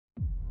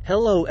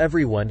Hello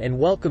everyone and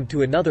welcome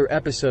to another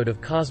episode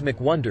of Cosmic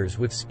Wonders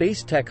with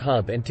Space Tech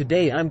Hub, and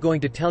today I'm going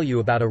to tell you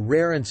about a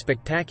rare and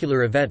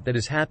spectacular event that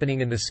is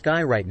happening in the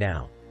sky right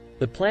now.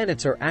 The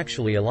planets are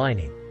actually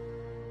aligning.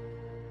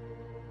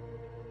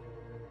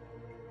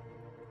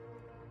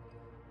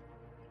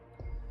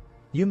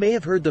 You may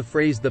have heard the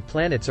phrase "the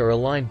planets are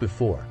aligned"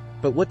 before,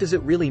 but what does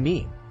it really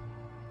mean?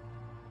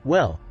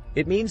 Well,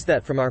 it means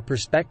that from our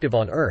perspective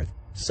on Earth,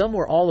 some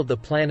or all of the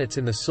planets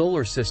in the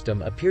solar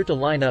system appear to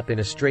line up in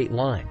a straight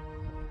line.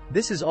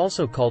 This is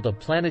also called a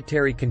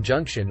planetary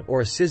conjunction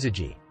or a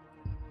syzygy.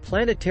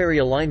 Planetary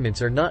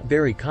alignments are not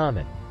very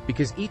common,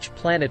 because each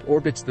planet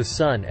orbits the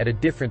Sun at a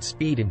different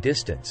speed and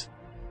distance.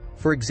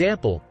 For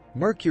example,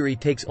 Mercury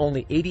takes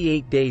only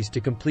 88 days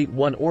to complete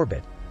one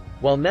orbit,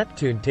 while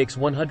Neptune takes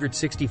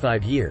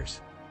 165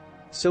 years.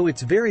 So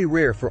it's very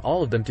rare for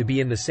all of them to be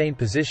in the same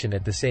position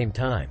at the same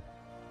time.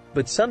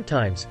 But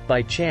sometimes,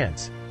 by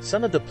chance,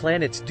 some of the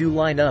planets do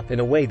line up in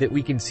a way that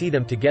we can see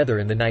them together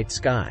in the night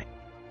sky.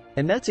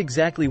 And that's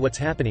exactly what's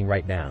happening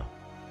right now.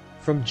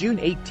 From June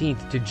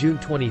 18th to June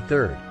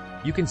 23rd,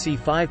 you can see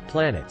 5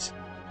 planets: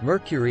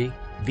 Mercury,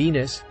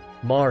 Venus,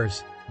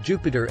 Mars,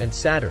 Jupiter and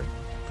Saturn,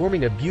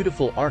 forming a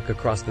beautiful arc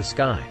across the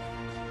sky.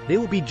 They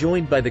will be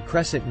joined by the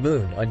crescent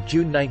moon on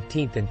June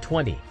 19th and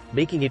 20,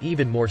 making it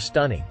even more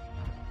stunning.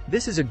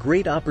 This is a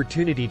great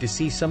opportunity to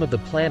see some of the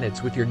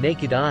planets with your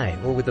naked eye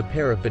or with a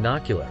pair of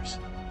binoculars.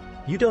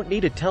 You don't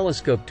need a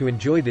telescope to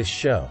enjoy this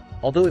show,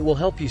 although it will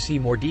help you see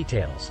more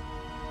details.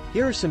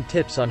 Here are some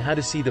tips on how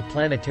to see the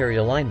planetary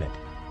alignment.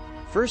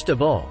 First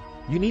of all,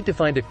 you need to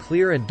find a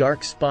clear and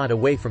dark spot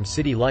away from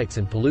city lights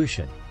and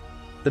pollution.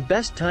 The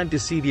best time to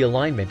see the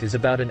alignment is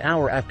about an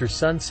hour after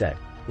sunset,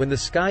 when the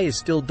sky is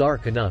still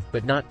dark enough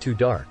but not too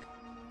dark.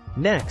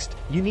 Next,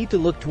 you need to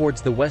look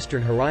towards the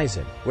western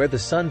horizon, where the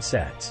sun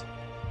sets.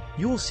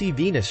 You will see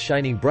Venus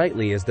shining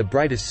brightly as the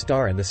brightest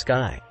star in the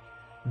sky.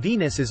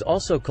 Venus is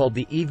also called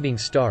the evening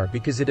star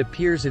because it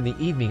appears in the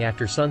evening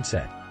after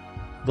sunset.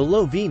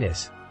 Below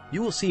Venus,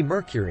 you will see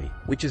Mercury,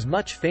 which is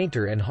much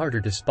fainter and harder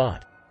to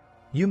spot.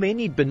 You may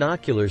need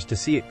binoculars to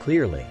see it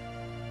clearly.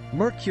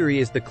 Mercury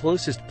is the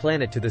closest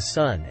planet to the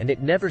Sun and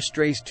it never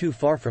strays too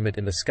far from it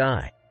in the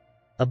sky.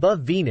 Above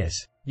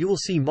Venus, you will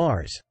see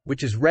Mars,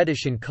 which is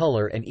reddish in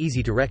color and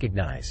easy to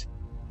recognize.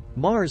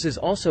 Mars is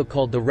also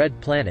called the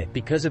red planet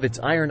because of its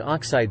iron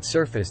oxide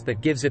surface that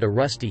gives it a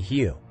rusty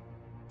hue.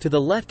 To the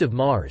left of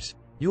Mars,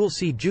 you will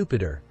see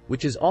Jupiter,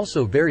 which is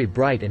also very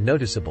bright and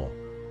noticeable.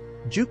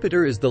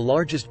 Jupiter is the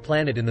largest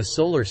planet in the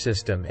solar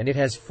system and it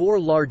has 4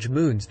 large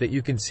moons that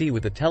you can see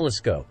with a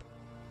telescope: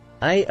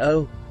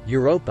 Io,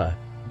 Europa,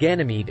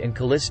 Ganymede and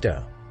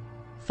Callisto.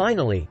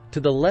 Finally, to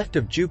the left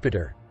of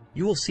Jupiter,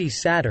 you will see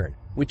Saturn,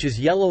 which is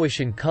yellowish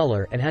in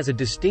color and has a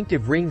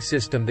distinctive ring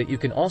system that you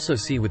can also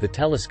see with a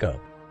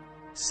telescope.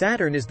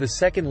 Saturn is the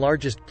second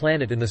largest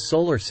planet in the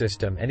solar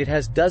system and it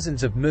has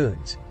dozens of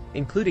moons,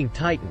 including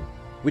Titan,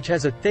 which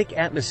has a thick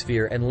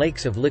atmosphere and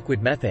lakes of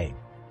liquid methane.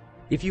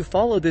 If you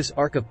follow this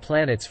arc of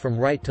planets from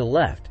right to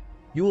left,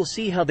 you will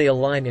see how they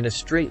align in a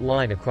straight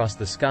line across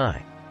the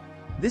sky.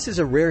 This is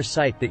a rare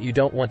sight that you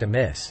don't want to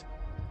miss.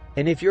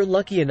 And if you're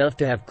lucky enough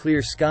to have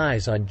clear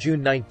skies on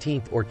June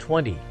 19th or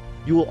 20,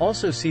 you will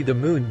also see the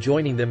moon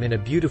joining them in a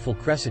beautiful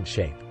crescent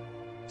shape.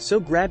 So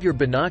grab your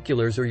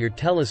binoculars or your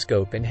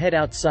telescope and head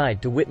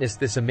outside to witness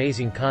this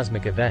amazing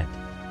cosmic event.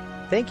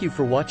 Thank you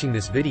for watching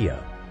this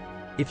video.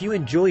 If you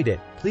enjoyed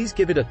it, please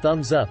give it a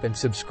thumbs up and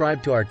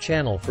subscribe to our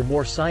channel for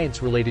more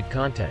science-related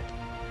content.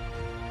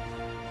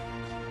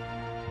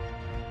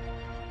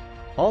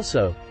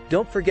 Also,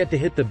 don't forget to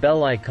hit the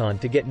bell icon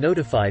to get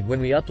notified when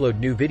we upload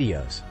new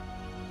videos.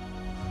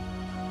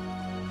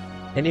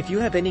 And if you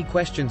have any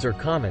questions or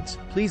comments,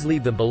 please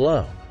leave them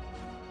below.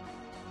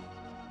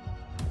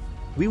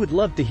 We would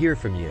love to hear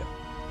from you.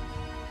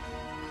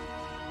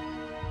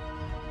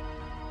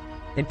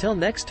 Until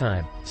next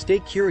time, stay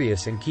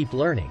curious and keep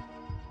learning.